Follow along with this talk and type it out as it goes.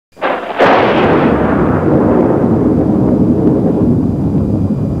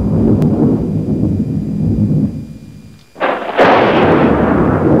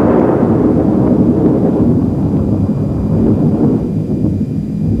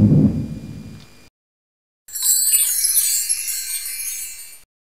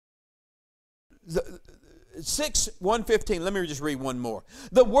1:15, let me just read one more.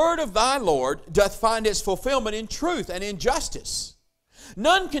 The word of thy Lord doth find its fulfillment in truth and in justice.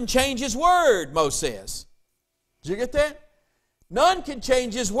 None can change his word, Moses says. Did you get that? None can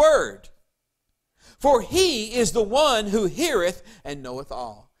change his word. For he is the one who heareth and knoweth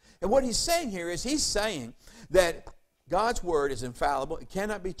all. And what he's saying here is he's saying that God's word is infallible. It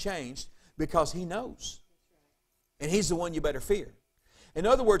cannot be changed because he knows. And he's the one you better fear. In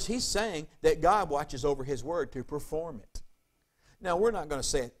other words, he's saying that God watches over his word to perform it. Now, we're not going to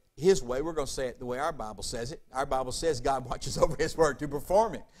say it his way. We're going to say it the way our Bible says it. Our Bible says God watches over his word to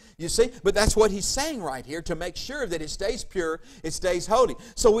perform it. You see? But that's what he's saying right here, to make sure that it stays pure, it stays holy.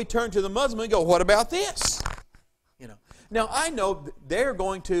 So we turn to the Muslim and go, what about this? You know. Now, I know they're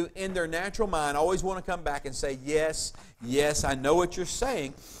going to, in their natural mind, always want to come back and say, yes, yes, I know what you're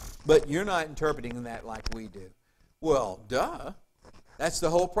saying, but you're not interpreting that like we do. Well, duh. That's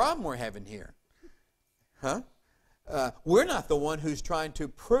the whole problem we're having here. Huh? We're not the one who's trying to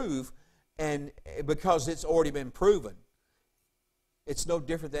prove, and because it's already been proven. It's no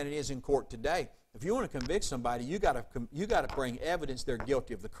different than it is in court today. If you want to convict somebody, you got to bring evidence they're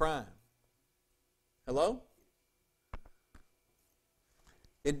guilty of the crime. Hello?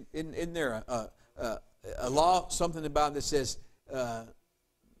 Isn't there a law, something about that says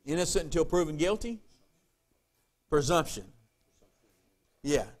innocent until proven guilty? Presumption.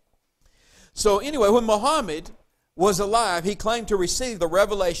 Yeah. So anyway, when Muhammad was alive, he claimed to receive the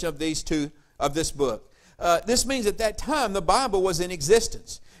revelation of this book. This means at that time the Bible was in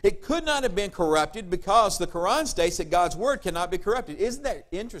existence. It could not have been corrupted because the Quran states that God's word cannot be corrupted. Isn't that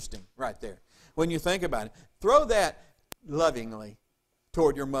interesting right there when you think about it? Throw that lovingly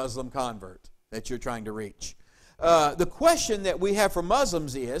toward your Muslim convert that you're trying to reach. The question that we have for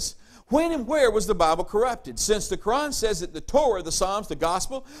Muslims is, when and where was the Bible corrupted? Since the Quran says that the Torah, the Psalms, the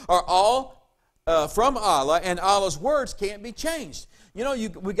Gospel are all from Allah, and Allah's words can't be changed. You know,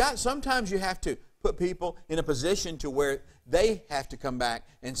 sometimes you have to put people in a position to where they have to come back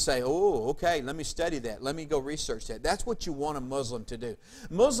and say, oh, okay, let me study that. Let me go research that. That's what you want a Muslim to do.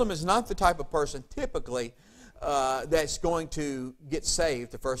 Muslim is not the type of person typically that's going to get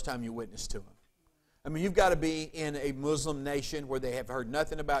saved the first time you witness to him. I mean, you've got to be in a Muslim nation where they have heard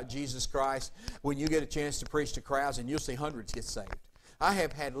nothing about Jesus Christ when you get a chance to preach to crowds, and you'll see hundreds get saved. I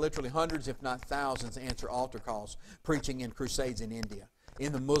have had literally hundreds, if not thousands, answer altar calls preaching in crusades in India,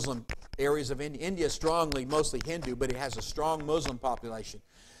 in the Muslim areas of India. India is strongly, mostly Hindu, but it has a strong Muslim population.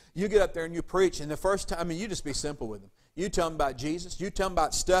 You get up there and you preach, and the first time, I mean, you just be simple with them. You tell them about Jesus. You tell them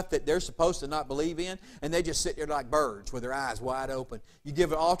about stuff that they're supposed to not believe in, and they just sit there like birds with their eyes wide open. You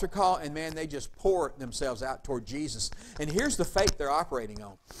give an altar call, and man, they just pour themselves out toward Jesus. And here's the faith they're operating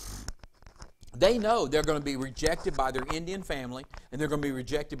on. They know they're going to be rejected by their Indian family, and they're going to be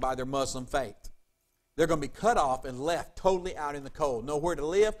rejected by their Muslim faith. They're going to be cut off and left totally out in the cold. Nowhere to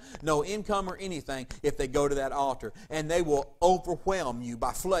live, no income or anything if they go to that altar. And they will overwhelm you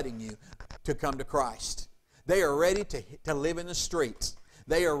by flooding you to come to Christ. They are ready to live in the streets.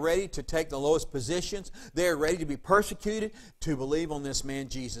 They are ready to take the lowest positions. They are ready to be persecuted to believe on this man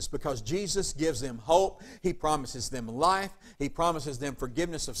Jesus, because Jesus gives them hope. He promises them life. He promises them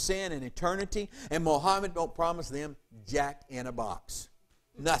forgiveness of sin and eternity. And Muhammad don't promise them jack in a box.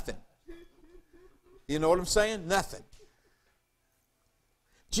 Nothing. You know what I'm saying? Nothing.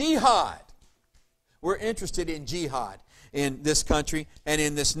 Jihad. We're interested in jihad in this country and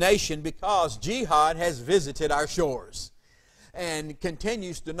in this nation because jihad has visited our shores and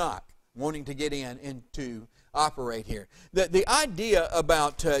continues to knock, wanting to get in and to operate here. The idea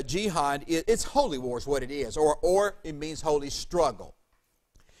about jihad, it's holy war is what it is, or it means holy struggle.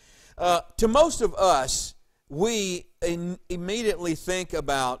 To most of us, we immediately think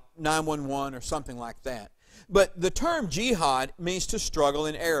about 911 or something like that. But the term jihad means to struggle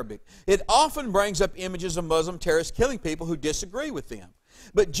in Arabic. It often brings up images of Muslim terrorists killing people who disagree with them.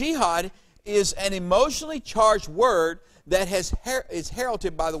 But jihad is an emotionally charged word that is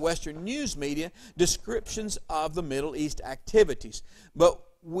heralded by the Western news media descriptions of the Middle East activities. But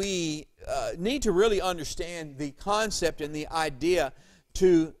we need to really understand the concept and the idea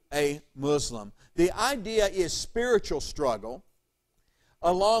to a Muslim. The idea is spiritual struggle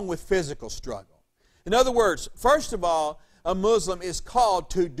along with physical struggle. In other words, first of all, a Muslim is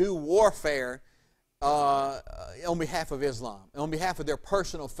called to do warfare on behalf of Islam, on behalf of their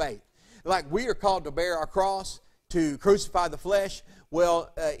personal faith. Like we are called to bear our cross, to crucify the flesh.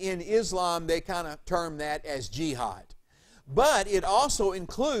 Well, in Islam, they kind of term that as jihad. But it also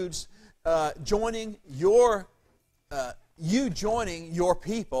includes joining your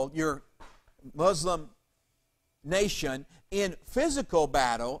people, your Muslim nation, in physical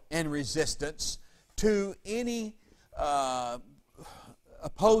battle and resistance to any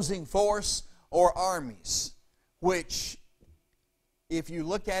opposing force or armies, which, if you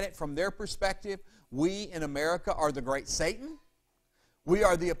look at it from their perspective, we in America are the great Satan. We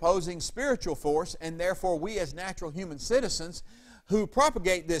are the opposing spiritual force, and therefore we as natural human citizens who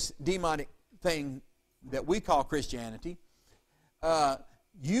propagate this demonic thing that we call Christianity,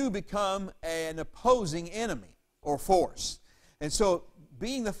 you become an opposing enemy or force. And so,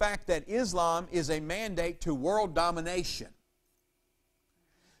 being the fact that Islam is a mandate to world domination,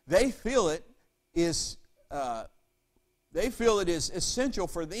 they feel it is essential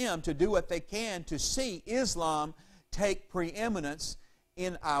for them to do what they can to see Islam take preeminence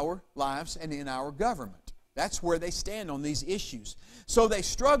in our lives and in our government. That's where they stand on these issues. So they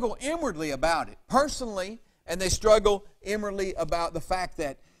struggle inwardly about it, personally, and they struggle inwardly about the fact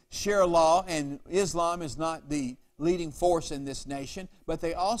that Sharia law and Islam is not the leading force in this nation, but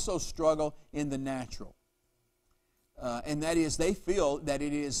they also struggle in the natural. And that is, they feel that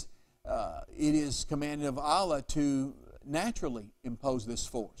it is commanded of Allah to naturally impose this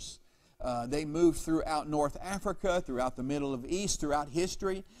force. They moved throughout North Africa, throughout the Middle of East, throughout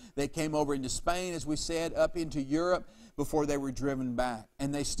history. They came over into Spain, as we said, up into Europe before they were driven back.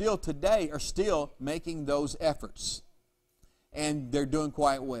 And they still today are still making those efforts. And they're doing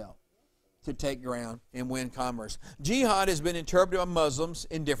quite well to take ground and win commerce. Jihad has been interpreted by Muslims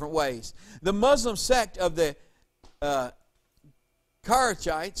in different ways. The Muslim sect of the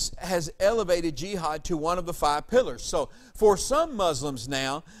Kharijites has elevated jihad to one of the 5 pillars. So for some Muslims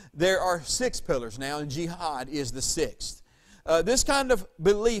now, there are 6 pillars now, and jihad is the 6th. This kind of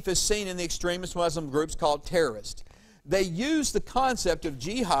belief is seen in the extremist Muslim groups called terrorists. They use the concept of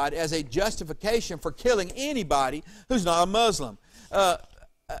jihad as a justification for killing anybody who's not a Muslim.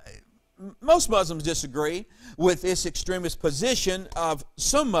 Most Muslims disagree with this extremist position of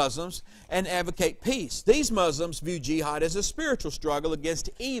some Muslims and advocate peace. These Muslims view jihad as a spiritual struggle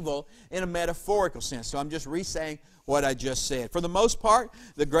against evil in a metaphorical sense. So I'm just re-saying what I just said. For the most part,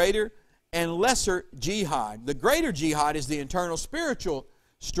 the greater and lesser jihad. The greater jihad is the internal spiritual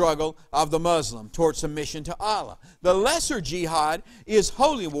struggle of the Muslim towards submission to Allah. The lesser jihad is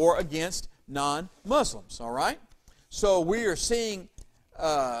holy war against non-Muslims. All right? So we are seeing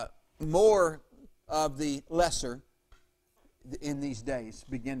more of the lesser in these days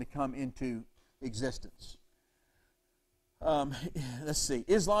begin to come into existence. Let's see.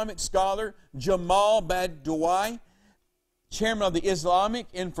 Islamic scholar Jamal Badawi, chairman of the Islamic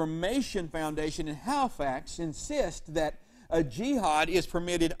Information Foundation in Halifax, insists that a jihad is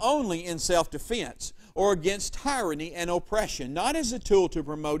permitted only in self-defense or against tyranny and oppression, not as a tool to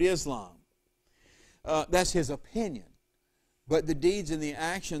promote Islam. That's his opinion. But the deeds and the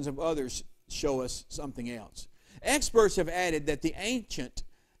actions of others show us something else. Experts have added that the ancient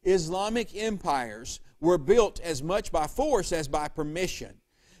Islamic empires were built as much by force as by permission.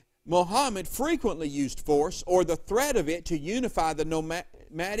 Muhammad frequently used force or the threat of it to unify the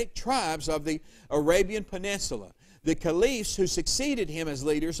nomadic tribes of the Arabian Peninsula. The caliphs who succeeded him as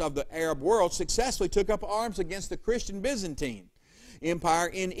leaders of the Arab world successfully took up arms against the Christian Byzantine Empire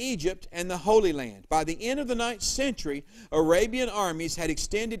in Egypt and the Holy Land. By the end of the 9th century, Arabian armies had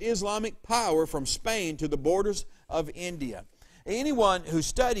extended Islamic power from Spain to the borders of India. Anyone who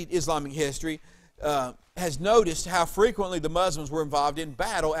studied Islamic history has noticed how frequently the Muslims were involved in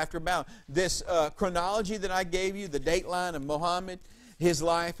battle after battle. This chronology that I gave you, the date line of Muhammad, his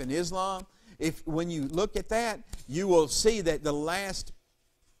life, and Islam, when you look at that, you will see that the last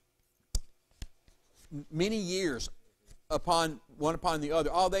many years one upon the other,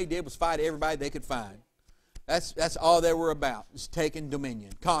 all they did was fight everybody they could find. That's all they were about, is taking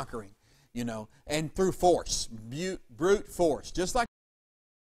dominion, conquering, and through force, brute force, just like